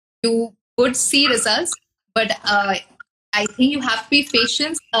you would see results, but I think you have to be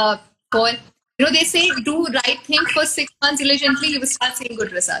patient for, they say do right thing for 6 months diligently, you will start seeing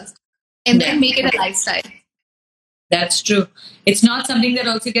good results. And then Yeah. make it a lifestyle. That's true. It's not something that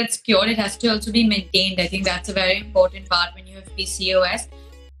also gets cured. It has to also be maintained. I think that's a very important part when you have PCOS.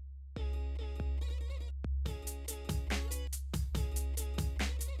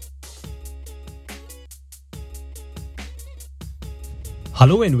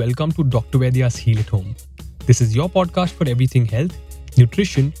 Hello and welcome to Dr. Vedya's Heal at Home. This is your podcast for everything health,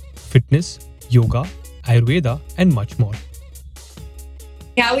 nutrition, fitness, yoga, Ayurveda, and much more.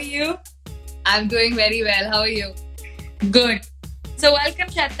 How are you? I'm doing very well. How are you? Good. So welcome,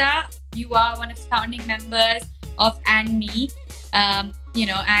 Shata. You are one of the founding members of And.Me.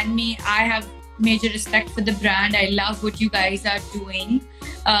 And.Me, I have major respect for the brand. I love what you guys are doing.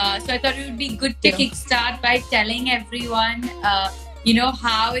 So I thought it would be good to kickstart by telling everyone,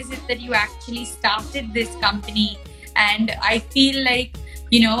 how is it that you actually started this company? And I feel like,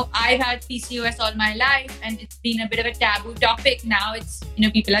 I've had PCOS all my life and it's been a bit of a taboo topic. Now it's,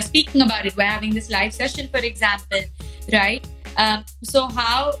 people are speaking about it. We're having this live session, for example, right? So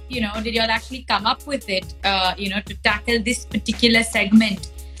how, did you all actually come up with it, to tackle this particular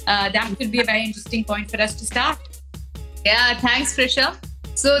segment? That could be a very interesting point for us to start. Yeah, thanks, Prisha.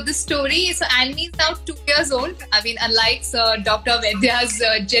 So the story, And.Me is now 2 years old. I mean, unlike Dr. Vedya's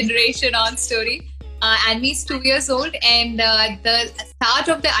generation on story, And.Me is 2 years old. And the start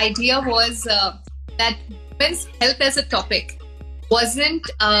of the idea was that women's health as a topic wasn't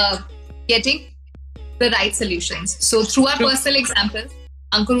getting the right solutions. So through our personal examples,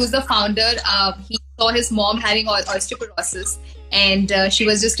 Ankur, who's the founder, he saw his mom having osteoporosis, and she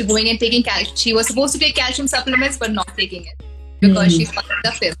was just going and taking calcium. She was supposed to take calcium supplements, but not taking it because she found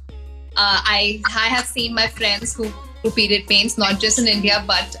the film. I have seen my friends who period pains, not just in India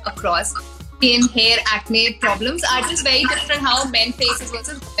but across. Skin, hair, acne problems are just very different how men faces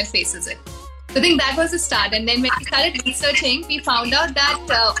versus women faces it. So I think that was the start. And then when we started researching, we found out that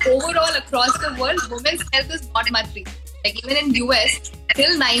overall across the world, women's health is not much research. Like even in US,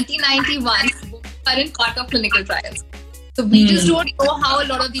 till 1991, women weren't part of clinical trials. So we just don't know how a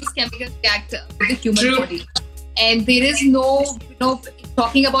lot of these chemicals react with the human body. And there is no,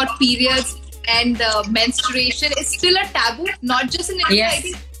 talking about periods and menstruation is still a taboo, not just in India, I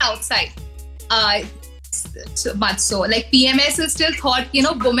think outside. So much so. Like PMS is still thought,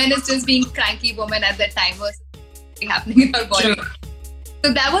 woman is just being cranky woman at that time versus happening in her body.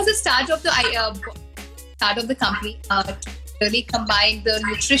 So that was the start of the company. To really combine the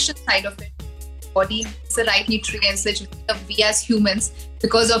nutrition side of it. Body needs the right nutrients which we as humans,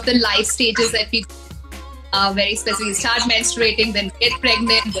 because of the life stages that we very specifically start menstruating, then get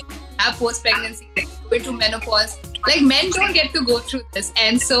pregnant, then have post-pregnancy, then go into menopause. Like men don't get to go through this,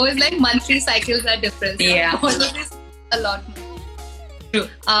 and so it's like monthly cycles are different. Yeah, all of this a lot more. True.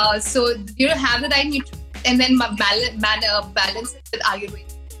 So have the right nutrition and then balance it with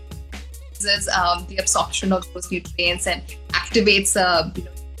Ayurveda. This is the absorption of those nutrients and activates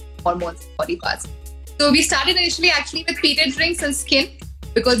hormones and body parts. So we started initially actually with period drinks and skin,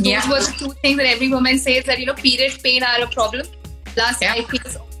 because those were the two things that every woman says that period pain are a problem. Plus I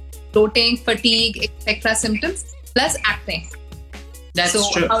face bloating, fatigue, etc. symptoms. Plus acne. That's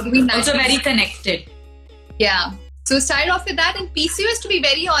so true. How do we also very connected? Yeah. So started off with that, and PCOS, to be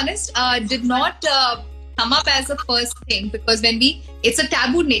very honest, did not come up as a first thing, because it's a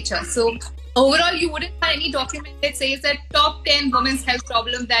taboo nature. So overall, you wouldn't find any document that says that top 10 women's health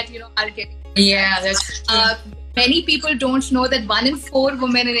problems that are getting. Yeah, that's true. Many people don't know that 1 in 4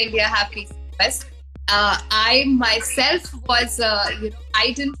 women in India have PCOS. I myself was,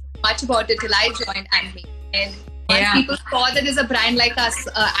 I didn't know much about it till I joined And.Me. And once people saw that there's a brand like us,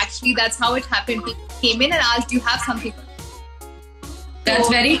 actually that's how it happened. People came in and asked, do you have something? That's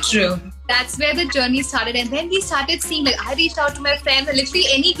very true. That's where the journey started. And then we started seeing, like, I reached out to my friends, and literally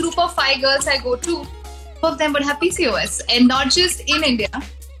any group of 5 girls I go to, 2 of them would have PCOS. And not just in India.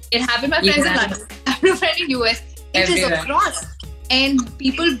 It happened with my friends in London, it happened with friends in US. It is across. And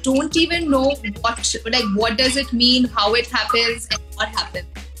people don't even know what does it mean, how it happens, and what happens.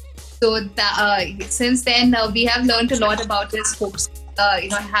 So since then, we have learned a lot about this. Folks, we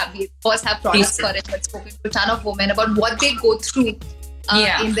of course have products for it, but spoken to a ton of women about what they go through in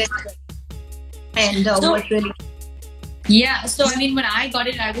their journey. And what really. Yeah, so I mean, when I got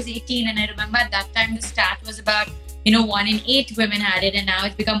it, I was 18, and I remember at that time the stat was about 1 in 8 women had it, and now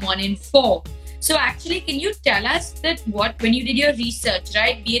it's become 1 in 4. So actually, can you tell us that when you did your research,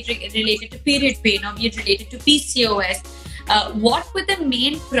 right, be it related to period pain or be it related to PCOS, what were the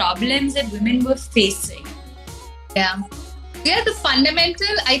main problems that women were facing? Yeah. Yeah, the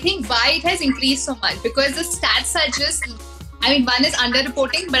fundamental, I think why it has increased so much, because the stats are just, I mean, one is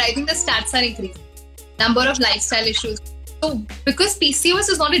underreporting, but I think the stats are increasing. Number of lifestyle issues. So, because PCOS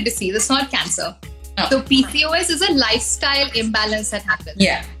is not a disease, it's not cancer. No. So, PCOS is a lifestyle imbalance that happens.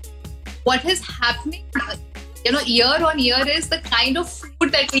 Yeah. What is happening, year on year is the kind of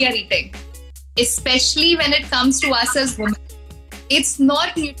food that we are eating, especially when it comes to us as women. It's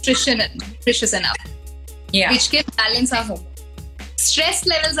not nutritious enough, which can balance our hormones. Stress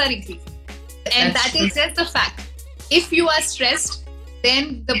levels are increasing, and that is just the fact. If you are stressed,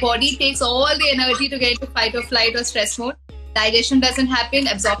 then the body takes all the energy to get into fight or flight or stress mode. Digestion doesn't happen,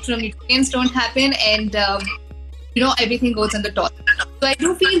 absorption of nutrients don't happen, and everything goes on the top. So I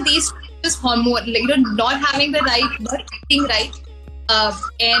do feel these just hormone, not having the right, not eating right,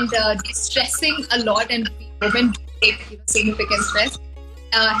 and stressing a lot, and women take significant stress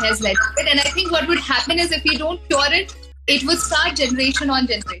has led to it. And I think what would happen is, if you don't cure it, it would start generation on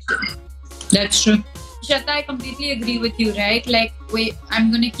generation. That's true. Shraddha, I completely agree with you, right? Like, I'm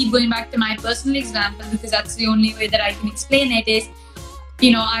going to keep going back to my personal example, because that's the only way that I can explain it is,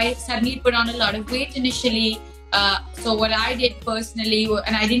 I suddenly put on a lot of weight initially. So what I did personally,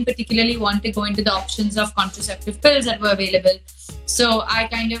 and I didn't particularly want to go into the options of contraceptive pills that were available. So I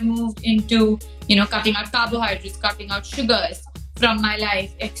kind of moved into, cutting out carbohydrates, cutting out sugars from my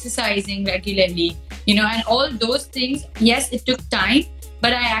life, exercising regularly, and all those things. Yes, it took time,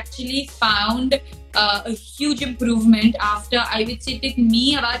 but I actually found a huge improvement after, I would say, it took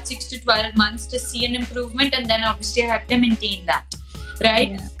me about 6 to 12 months to see an improvement, and then obviously I have to maintain that,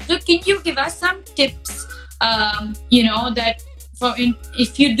 right? Yeah. So can you give us some tips, that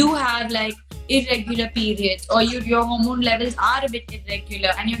if you do have like irregular periods, or your hormone levels are a bit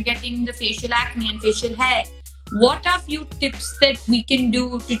irregular, and you're getting the facial acne and facial hair, what are few tips that we can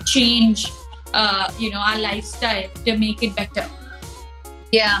do to change, our lifestyle to make it better?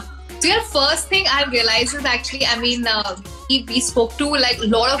 Yeah. So your first thing I've realized is actually, we spoke to like a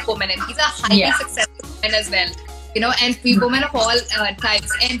lot of women, and these are highly successful women as well, and we women of all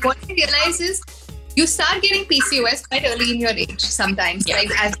types. And what we realize is, you start getting PCOS quite early in your age sometimes,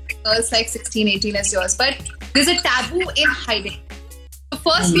 like as girls like 16, 18 as yours. But there's a taboo in hiding. The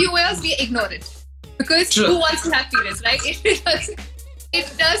first few years, we ignore it, because who wants to have periods, right?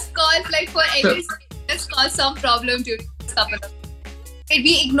 It does cause, like, for at least, it does cause some problem during this couple of.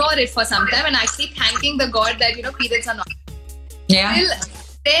 We ignore it for some time, and actually thanking the God that periods are not. Yeah.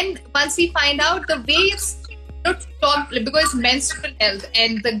 Then once we find out the way it's talked, because menstrual health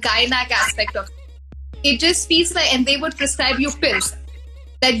and the gynec aspect of it just feels like, and they would prescribe you pills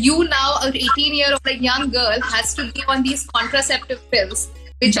that you now, an 18-year-old like young girl, has to be on these contraceptive pills,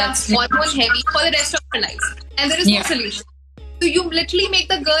 which are hormone heavy for the rest of her life, and there is no solution. So you literally make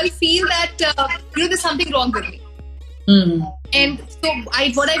the girl feel that there's something wrong with me. And so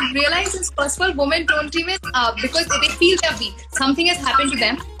what I realized is, first of all, women don't even, because they feel they're weak. Something has happened to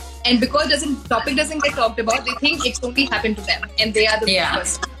them, and because topic doesn't get talked about, they think it's only happened to them, and they are the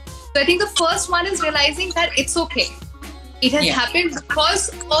first. So I think the first one is realizing that it's okay. It has happened because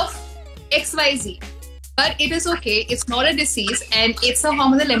of XYZ. But it is okay. It's not a disease, and it's a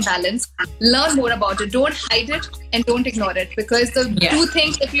hormonal imbalance. Learn more about it. Don't hide it, and don't ignore it, because the two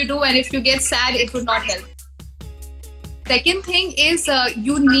things if you do, and if you get sad, it would not help. Second thing is,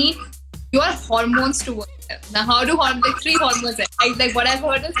 you need your hormones to work. Now, how do three hormones work? Like what I've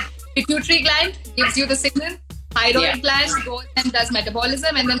heard is, pituitary gland gives you the signal, thyroid gland goes and does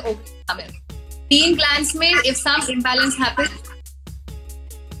metabolism, and then ovaries come in. 3 glands if some imbalance happens,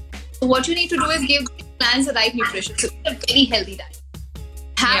 so what you need to do is give glands the right nutrition. So eat a very healthy diet.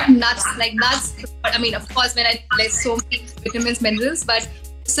 Have nuts, of course, when I list so many vitamins, minerals, but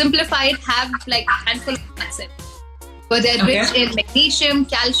simplify it, have like a handful of nuts in. But they're rich in magnesium,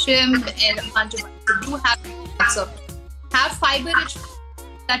 calcium, and a bunch of others. So do have lots of. Have fiber-rich food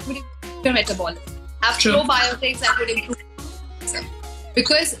that would improve your metabolism. Have probiotics that would improve your metabolism.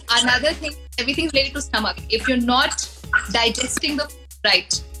 Because another thing, everything's related to stomach. If you're not digesting the food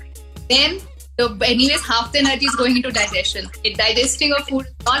right, then anyways half the energy is going into digestion. If digesting of food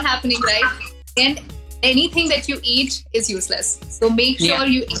is not happening right, then anything that you eat is useless. So make sure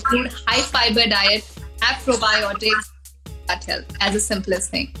you include high fiber diet, have probiotics, gut health as the simplest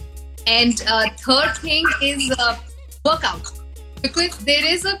thing. And third thing is workout, because there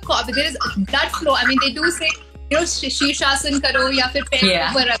is blood flow. I mean, they do say, Shirshasana karo ya fir pair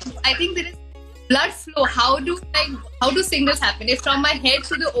upar rakho. I think there is blood flow. How do signals happen? If from my head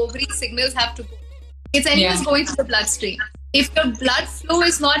to the ovary, signals have to go. It's anyways going to the bloodstream. If your blood flow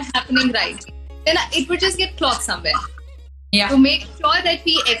is not happening right, then it would just get clogged somewhere. So make sure that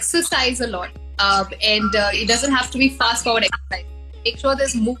we exercise a lot. and it doesn't have to be fast forward exercise. Make sure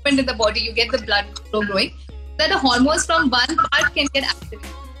there's movement in the body, you get the blood flow going, that the hormones from one part can get activated.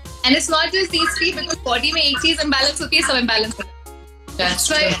 And it's not just these three, because body में एक चीज imbalance होती है, सब imbalance होता है. That's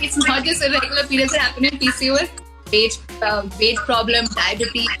why it's not just irregular periods that happen in PCOS. Weight problem,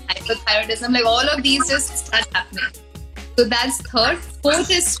 diabetes, hypothyroidism, like all of these just start happening. So that's third. Fourth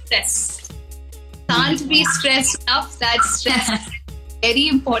is stress. Can't be stressed enough. That stress is very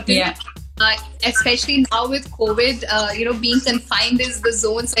important. Yeah. Especially now with COVID, being confined is the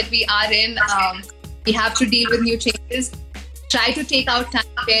zones that we are in. We have to deal with new changes. Try to take out time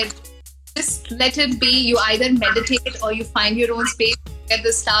where just let it be. You either meditate or you find your own space, get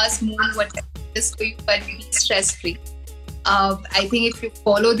the stars, moon, whatever it is for you, but be stress-free. I think if you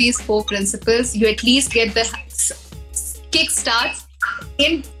follow these 4 principles, you at least get the kickstart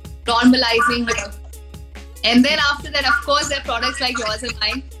in normalizing your. And then after that, of course, there are products like yours and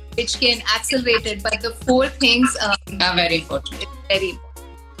mine which can accelerate it. But the 4 things are very important. It's very important.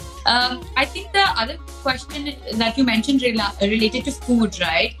 I think the other question that you mentioned related to food,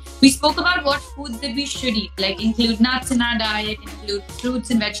 right? We spoke about what foods that we should eat, like include nuts in our diet, include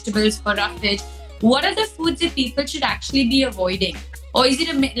fruits and vegetables for roughage. What are the foods that people should actually be avoiding? Or is it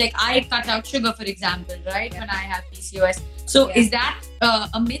like I cut out sugar, for example, right? When I have PCOS. So is that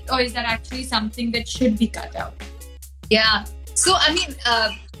a myth, or is that actually something that should be cut out? Yeah. So, I mean,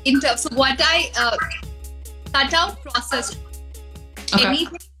 in terms of what I cut out processed,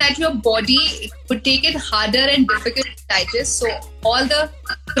 anything that your body would take it harder and difficult to digest. So all the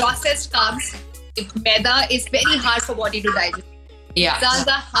processed carbs, if maida is very hard for body to digest. Yeah. Those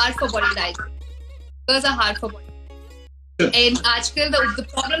are hard for body to digest. Those are hard for body. And aajkal, the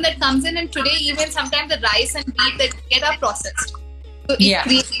problem that comes in, and today even sometimes the rice and wheat that get are processed. So it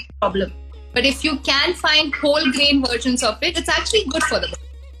creates a problem. But if you can find whole grain versions of it, it's actually good for the body.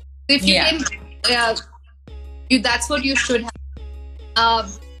 So if you can, that's what you should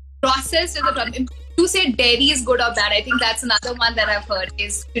have. Processed is a problem. To say dairy is good or bad, I think that's another one that I've heard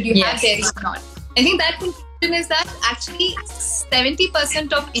is, should you have dairy or not? I think that conclusion is that actually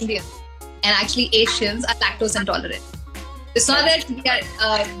 70% of Indians and actually Asians are lactose intolerant. It's not that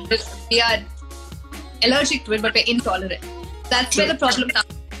we are allergic to it, but we're intolerant. That's where the problem comes.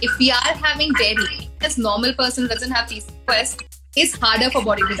 If we are having dairy, as normal person who doesn't have PCOS, it's harder for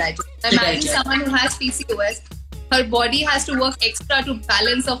body to digest. Imagine someone who has PCOS, her body has to work extra to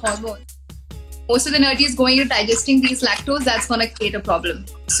balance the hormones. Most of the energy is going into digesting these lactose. That's going to create a problem.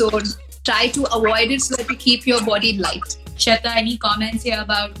 So try to avoid it so that you keep your body light. Shweta, any comments here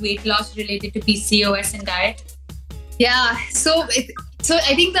about weight loss related to PCOS and diet? Yeah, so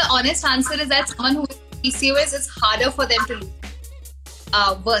I think the honest answer is that someone who has PCOS, it's harder for them to lose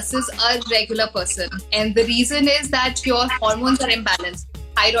versus a regular person. And the reason is that your hormones are imbalanced.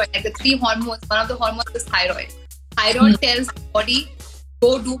 Thyroid, like the 3 hormones, one of the hormones is thyroid. Thyroid tells the body,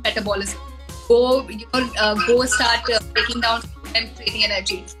 go do metabolism. Go start breaking down and creating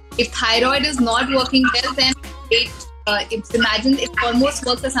energy. If thyroid is not working well, then imagine it almost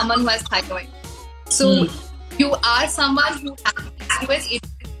works as someone who has thyroid. So you are someone who has PCOS, it's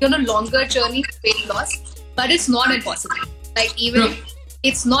a longer journey to weight loss, but it's not impossible. Like even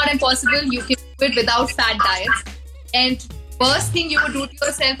it's not impossible, you can do it without fat diets. And first thing you would do to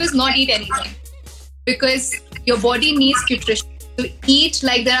yourself is not eat anything, because your body needs nutrition. So eat,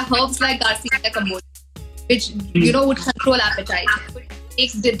 like there are herbs like Garcinia kombucha, which would control appetite.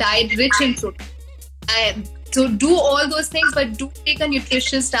 Take the diet rich in protein. So do all those things, but do take a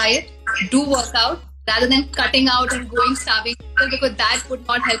nutritious diet. Do work out rather than cutting out and going starving, because that would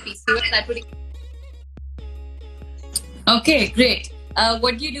not help PCOS. That would. Okay, great.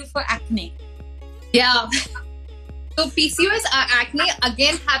 What do you do for acne? Yeah. So PCOS acne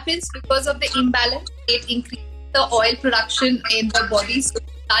again happens because of the imbalance. It increases the oil production in the body, so you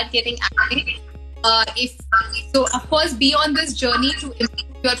start getting acne. So of course, be on this journey to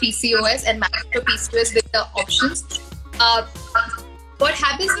improve your PCOS and manage your PCOS with the options. What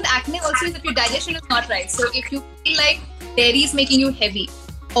happens with acne also is that your digestion is not right. So if you feel like dairy is making you heavy,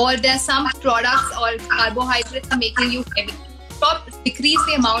 or there are some products or carbohydrates are making you heavy, decrease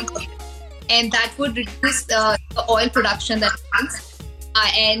the amount of it, and that would reduce the oil production that happens.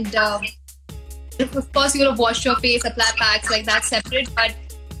 And of course, you're going to wash your face, apply packs like that separate, but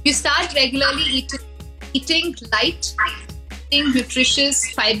you start regularly eating light, eating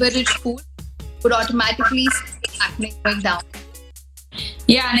nutritious, fiber-rich food would automatically see acne going down.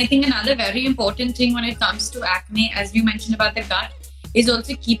 Yeah, and I think another very important thing when it comes to acne, as you mentioned about the gut, is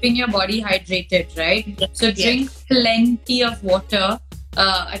also keeping your body hydrated, right? So drink plenty of water.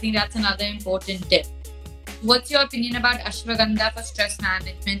 I think that's another important tip. what's your opinion about ashwagandha for stress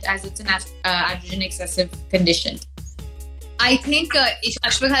management, as it's an androgen excessive condition? I think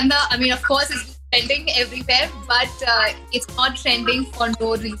ashwagandha, I mean, of course, it's trending everywhere, but it's not trending for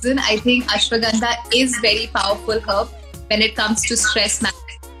no reason. I think ashwagandha is very powerful herb when it comes to stress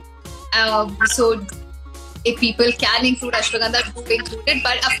management. So if people can include ashwagandha, do include it.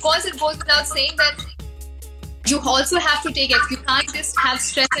 But of course, it goes without saying that you also have to take it. You can't just have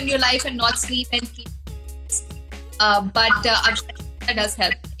stress in your life and not sleep and keep. But ashwagandha does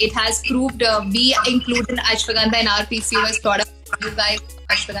help. It has proved. We included ashwagandha in our PCOS product. You guys,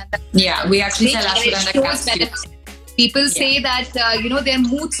 ashwagandha. Yeah, we actually sell ashwagandha capsules. People say that their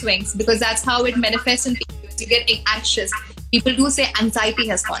mood swings because that's how it manifests in PCOS. You get anxious. People do say anxiety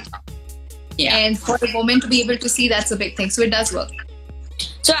has gone down. Yeah. And for a woman to be able to see, that's a big thing. So it does work.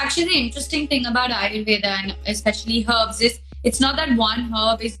 So actually, the interesting thing about Ayurveda and especially herbs is it's not that one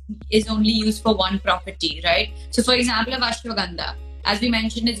herb is only used for one property, right? So for example, of ashwagandha, as we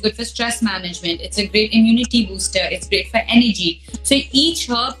mentioned, it's good for stress management. It's a great immunity booster. It's great for energy. So each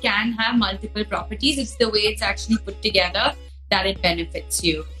herb can have multiple properties. It's the way it's actually put together that it benefits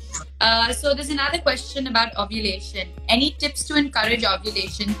you. So there's another question about ovulation. Any tips to encourage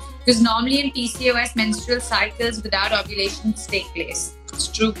ovulation? Because normally in PCOS, menstrual cycles without ovulation take place. It's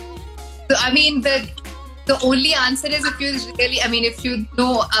true. So I mean, the only answer is if you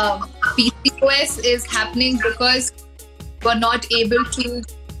know PCOS is happening because you are not able to,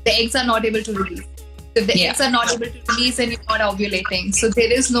 the eggs are not able to release. So if the eggs are not able to release, and you're not ovulating. So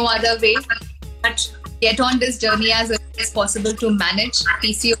there is no other way but get on this journey as early as possible to manage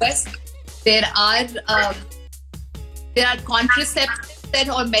PCOS. There are contraceptives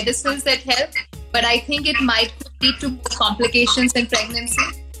or medicines that help, but I think it might lead to more complications in pregnancy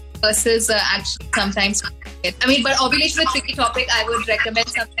versus actually sometimes. I mean, but ovulation is a tricky topic. I would recommend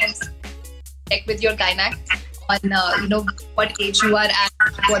sometimes check with your gynac on what age you are at,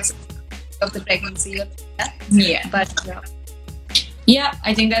 what's of the pregnancy. Yeah. But yeah,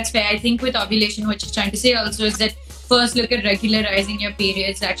 I think that's fair. I think with ovulation, what you're trying to say also is that first look at regularizing your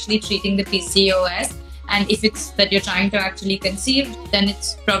periods, actually treating the PCOS. And if it's that you're trying to actually conceive, then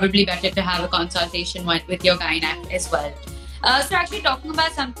it's probably better to have a consultation with your gynac as well. So actually talking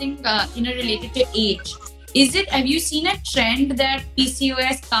about something related to age, have you seen a trend that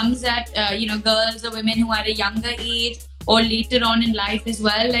PCOS comes at girls or women who are a younger age or later on in life as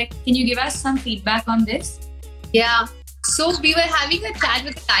well? Like, can you give us some feedback on this? Yeah. So we were having a chat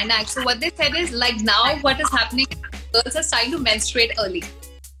with the gynac. So what they said is, like, now what is happening, girls are starting to menstruate early.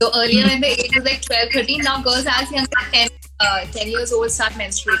 So earlier when the age was like 12, 13, now girls as young as 10 years old start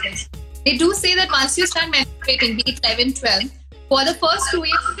menstruating. They do say that once you start menstruating, be it 11, 12, for the first 2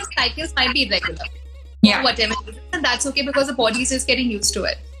 years, the cycles might be irregular. Yeah. Whatever it is, and that's okay because the body is just getting used to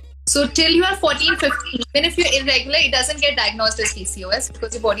it. So till you are 14, 15, even if you're irregular, it doesn't get diagnosed as PCOS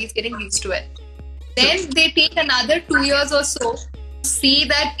because your body is getting used to it. Then they take another 2 years or so to see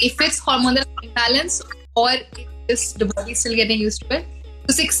that if it's hormonal imbalance or if the body is still getting used to it.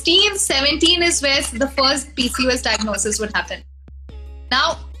 So 16, 17 is where the first PCOS diagnosis would happen.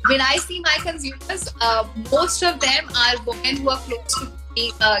 Now, when I see my consumers, most of them are women who are close to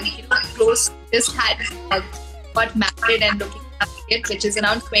being, just got married and looking at it, which is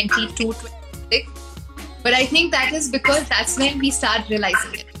around 22, 26. But I think that is because that's when we start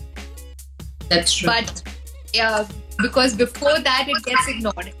realizing it. That's true. But because before that it gets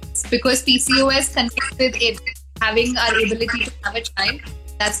ignored. It's because PCOS connects with it having our ability to have a child.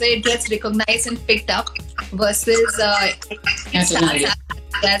 That's where it gets recognized and picked up versus it starts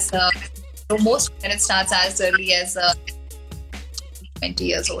as most when it starts as early as 20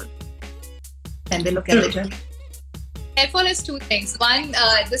 years old. Then they look at the journey. Hair fall is two things. One,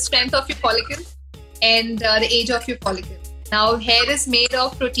 the strength of your follicle and the age of your follicle. Now, hair is made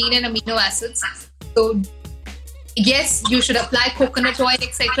of protein and amino acids. So, yes, you should apply coconut oil,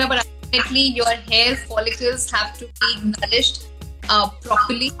 etc. But ultimately, your hair follicles have to be nourished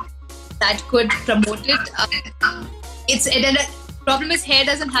properly. That could promote it. The problem is hair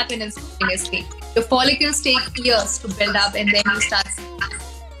doesn't happen instantaneously. The follicles take years to build up, and then you start.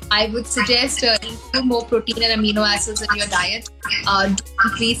 I would suggest include more protein and amino acids in your diet.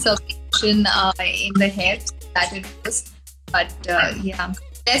 Increase circulation in the hair that it does. But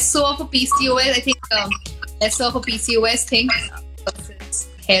less so of a PCOS. I think less so of a PCOS thing versus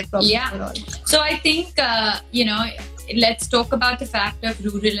hair problem. Yeah. So I think let's talk about the fact of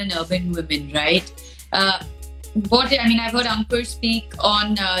rural and urban women, right? I've heard Ankur speak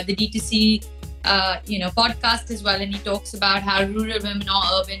on the D2C podcast as well, and he talks about how rural women or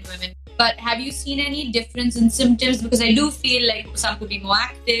urban women But have you seen any difference in symptoms? Because I do feel like some could be more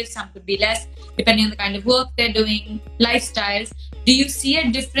active, some could be less, depending on the kind of work they're doing, lifestyles. Do you see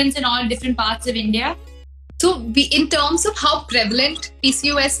a difference in all different parts of India? So in terms of how prevalent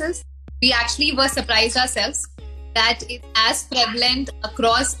PCOS is, we actually were surprised ourselves that it's as prevalent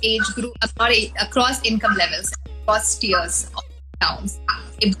across age group, across income levels, across tiers of towns.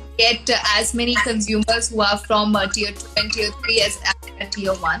 We get as many consumers who are from tier 2 and tier 3 as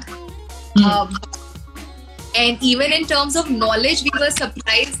tier 1. And even in terms of knowledge, we were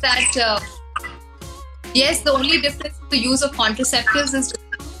surprised that yes, the only difference in the use of contraceptives is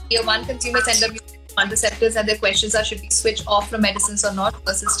tier 1 consumers end up using contraceptives and their questions are should we switch off from medicines or not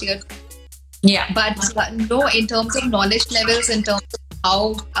versus tier 2. Yeah. But no, in terms of knowledge levels, in terms of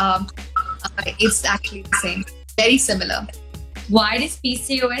how it's actually the same, very similar. Why does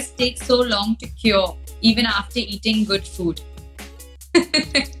PCOS take so long to cure, even after eating good food?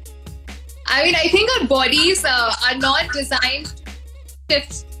 I mean, I think our bodies are not designed to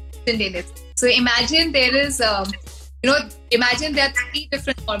shift instantaneously. So imagine there is, imagine there are 3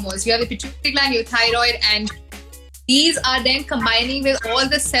 different hormones. You have the pituitary gland, your thyroid, and these are then combining with all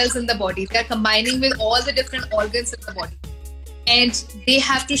the cells in the body. They are combining with all the different organs in the body. And they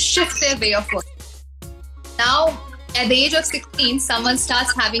have to shift their way of working. Now, at the age of 16, someone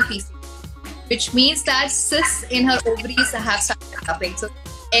starts having PCOS, which means that cysts in her ovaries have started developing. So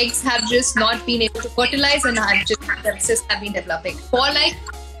eggs have just not been able to fertilize and cysts have been developing for like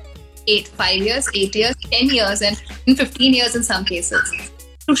 5 years, 8 years, 10 years, and 15 years in some cases.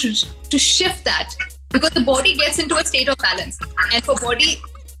 To shift that, because the body gets into a state of balance, and for body,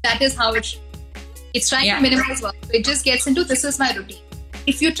 that is how it's trying to minimize work. So it just gets into this is my routine.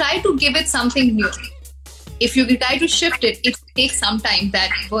 If you try to give it something new, if you try to shift it, it takes some time that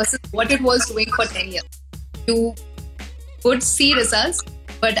versus what it was doing for 10 years. You would see results,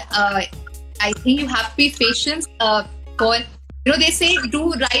 but I think you have to be patient for, they say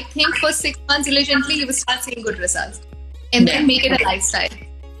do right thing for 6 months diligently, you will start seeing good results. And then make it a lifestyle.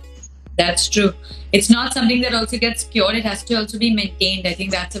 That's true. It's not something that also gets cured. It has to also be maintained. I think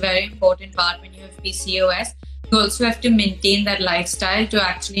that's a very important part when you have PCOS. You also have to maintain that lifestyle to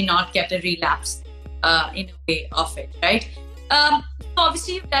actually not get a relapse in a way of it, right?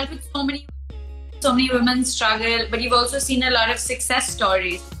 Obviously, you've dealt with so many women struggle, but you've also seen a lot of success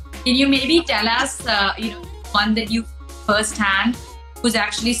stories. Can you maybe tell us, one that you firsthand who's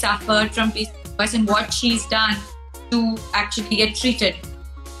actually suffered from PCOS and what she's done to actually get treated?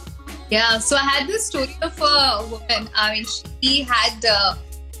 Yeah, so I had this story of a woman. I mean, she had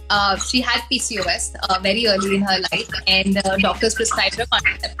PCOS very early in her life, and doctors prescribed her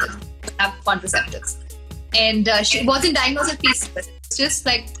contraceptives. And she wasn't diagnosed with PCOS. It's just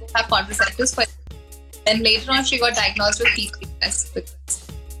like have contraceptives for. And later on, she got diagnosed with PCOS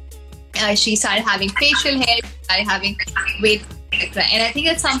because she started having facial hair, started having weight, etc. And I think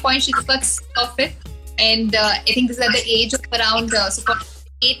at some point she just got sick of it. And I think this is at the age of around for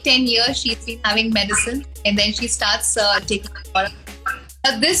 8-10 years, she's been having medicine, and then she starts taking product.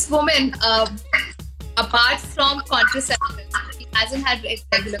 This woman, apart from contraceptives, she hasn't had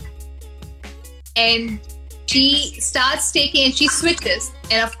regular, and she starts taking, and she switches,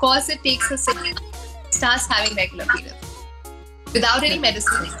 and of course it takes her 6 months, starts having regular periods without any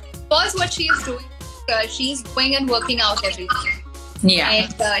medicine. Of course, what she is doing, she's going and working out every day. Yeah.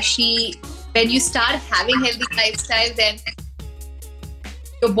 And when you start having healthy lifestyle, then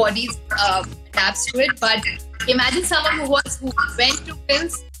your body adapts to it. But imagine someone who went to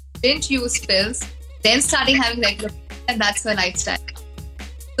pills, didn't use pills, then starting having regular periods, and that's her lifestyle.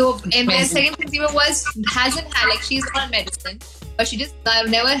 So, and the second consumer hasn't had, like, she's on medicine, but she just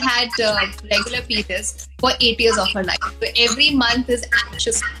never had regular periods for 8 years of her life. So every month is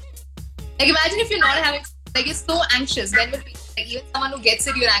anxious. Like, imagine if you're not having, like, you're so anxious. When will be, like, even someone who gets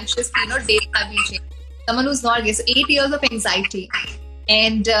it, you're anxious, days have been changed. Someone who's not gets 8 years of anxiety.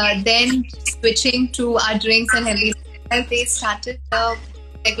 And then switching to our drinks and healthy lifestyle, they started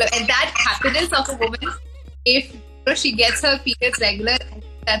regular. And that happiness of a woman, if she gets her periods regular,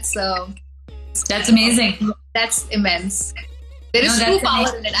 that's amazing. That's immense. There is true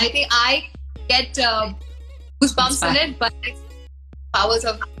power in it. I think I get goosebumps in it, but it's powers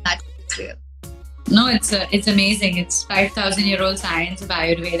of that is real. No, it's amazing. It's 5,000-year-old science of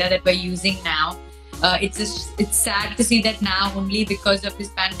Ayurveda that we're using now. It's sad to see that now only because of this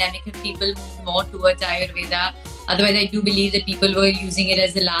pandemic have people moved more towards Ayurveda. Otherwise, I do believe that people were using it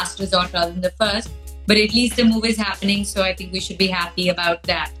as the last resort rather than the first. But at least the move is happening, so I think we should be happy about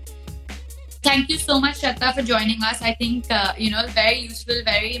that. Thank you so much, Shraddha, for joining us. I think, very useful,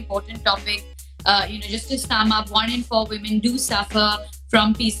 very important topic. Just to sum up, 1 in 4 women do suffer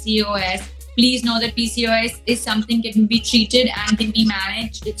from PCOS. Please know that PCOS is something that can be treated and can be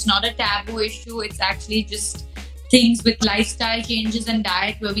managed. It's not a taboo issue. It's actually just things with lifestyle changes and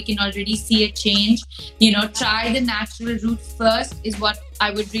diet where we can already see a change. Try the natural route first is what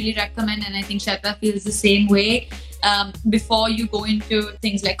I would really recommend. And I think Shweta feels the same way. Before you go into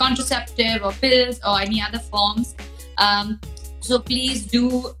things like contraceptive or pills or any other forms. So please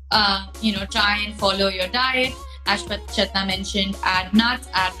do, try and follow your diet. As Shweta mentioned, add nuts,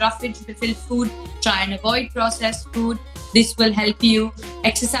 add roughage filled food, try and avoid processed food. This will help you.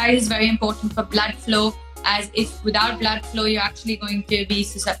 Exercise is very important for blood flow, as if without blood flow, you're actually going to be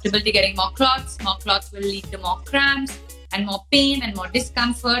susceptible to getting more clots. More clots will lead to more cramps and more pain and more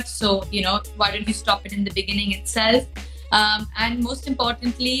discomfort. So, why don't you stop it in the beginning itself? And most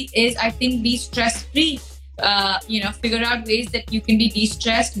importantly is, I think, be stress-free. Figure out ways that you can be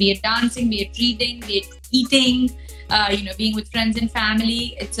de-stressed, be it dancing, be it reading, be it eating, being with friends and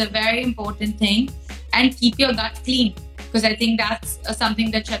family. It's a very important thing. And keep your gut clean, because I think that's something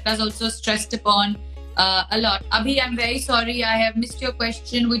that Shweta's also stressed upon a lot. Abhi, I'm very sorry I have missed your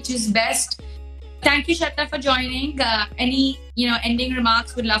question, which is best. Thank you, Shweta, for joining. Any ending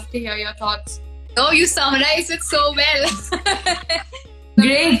remarks? Would love to hear your thoughts. Oh, you summarized it so well.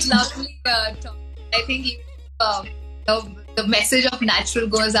 Great. Lovely talk. I think the message of natural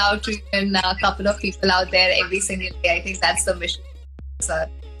goes out to even a couple of people out there every single day. I think that's the mission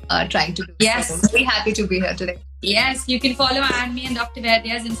trying to do. Yes. So I'm very happy to be here today. Yes, you can follow Anmi and Dr.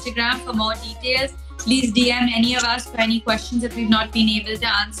 Vaidya's Instagram for more details. Please DM any of us for any questions that we've not been able to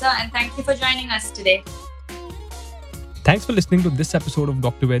answer. And thank you for joining us today. Thanks for listening to this episode of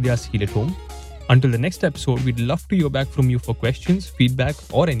Dr. Vaidya's Heal at Home. Until the next episode, we'd love to hear back from you for questions, feedback,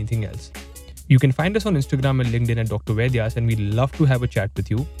 or anything else. You can find us on Instagram and LinkedIn at Dr. Vaidya's, and we'd love to have a chat with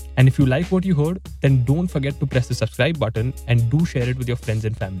you. And if you like what you heard, then don't forget to press the subscribe button and do share it with your friends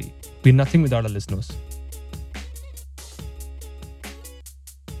and family. We're nothing without our listeners.